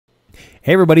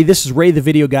Hey everybody, this is Ray the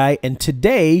Video Guy, and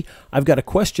today I've got a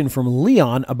question from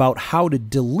Leon about how to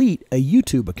delete a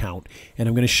YouTube account, and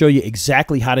I'm going to show you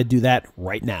exactly how to do that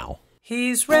right now.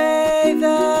 He's Ray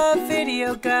the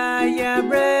Video Guy, yeah,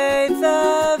 Ray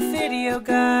the Video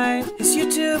Guy. His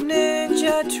YouTube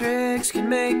ninja tricks can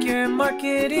make your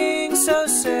marketing so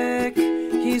sick.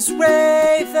 He's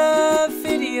Ray the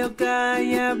Video Guy,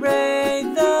 yeah, Ray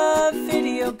the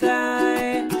Video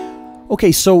Guy.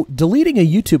 Okay, so deleting a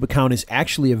YouTube account is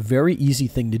actually a very easy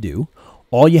thing to do.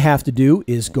 All you have to do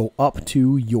is go up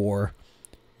to your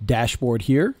dashboard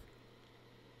here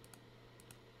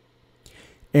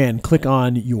and click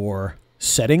on your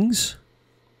settings.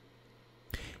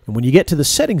 And when you get to the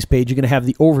settings page, you're going to have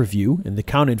the overview and the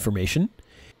account information.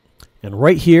 And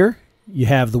right here, you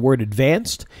have the word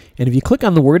advanced. And if you click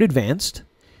on the word advanced,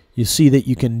 you see that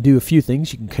you can do a few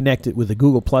things. You can connect it with a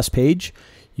Google Plus page.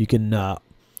 You can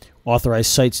authorize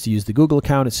sites to use the Google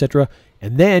account, etc.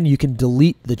 And then you can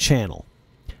delete the channel.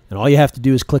 And all you have to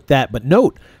do is click that. But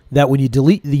note that when you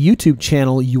delete the YouTube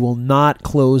channel, you will not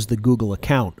close the Google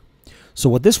account.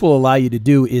 So what this will allow you to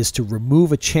do is to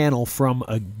remove a channel from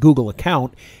a Google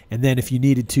account, and then if you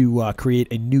needed to create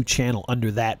a new channel under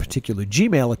that particular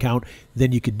Gmail account,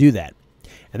 then you could do that.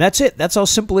 And that's it. That's how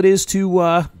simple it is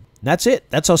to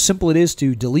That's how simple it is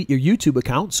to delete your YouTube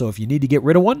account. So if you need to get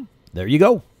rid of one, there you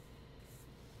go.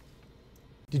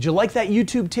 Did you like that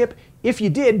YouTube tip? If you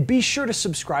did, be sure to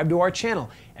subscribe to our channel.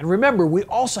 And remember, we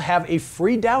also have a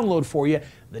free download for you,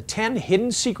 the 10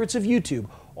 Hidden Secrets of YouTube.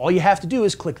 All you have to do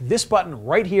is click this button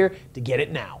right here to get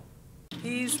it now.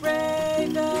 He's Ray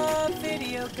the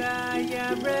Video Guy,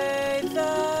 yeah, Ray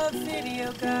the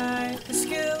Video Guy. His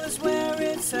skill is where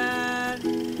it's at,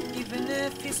 even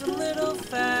if he's a little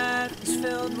fat. He's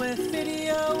filled with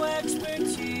video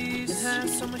expertise and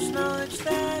has so much knowledge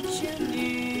that you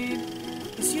need.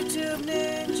 His YouTube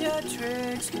ninja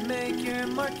tricks can make your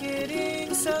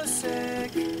marketing so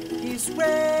sick. He's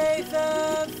Ray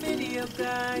the Video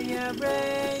Guy, yeah,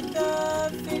 Ray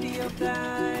the Video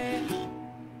Guy.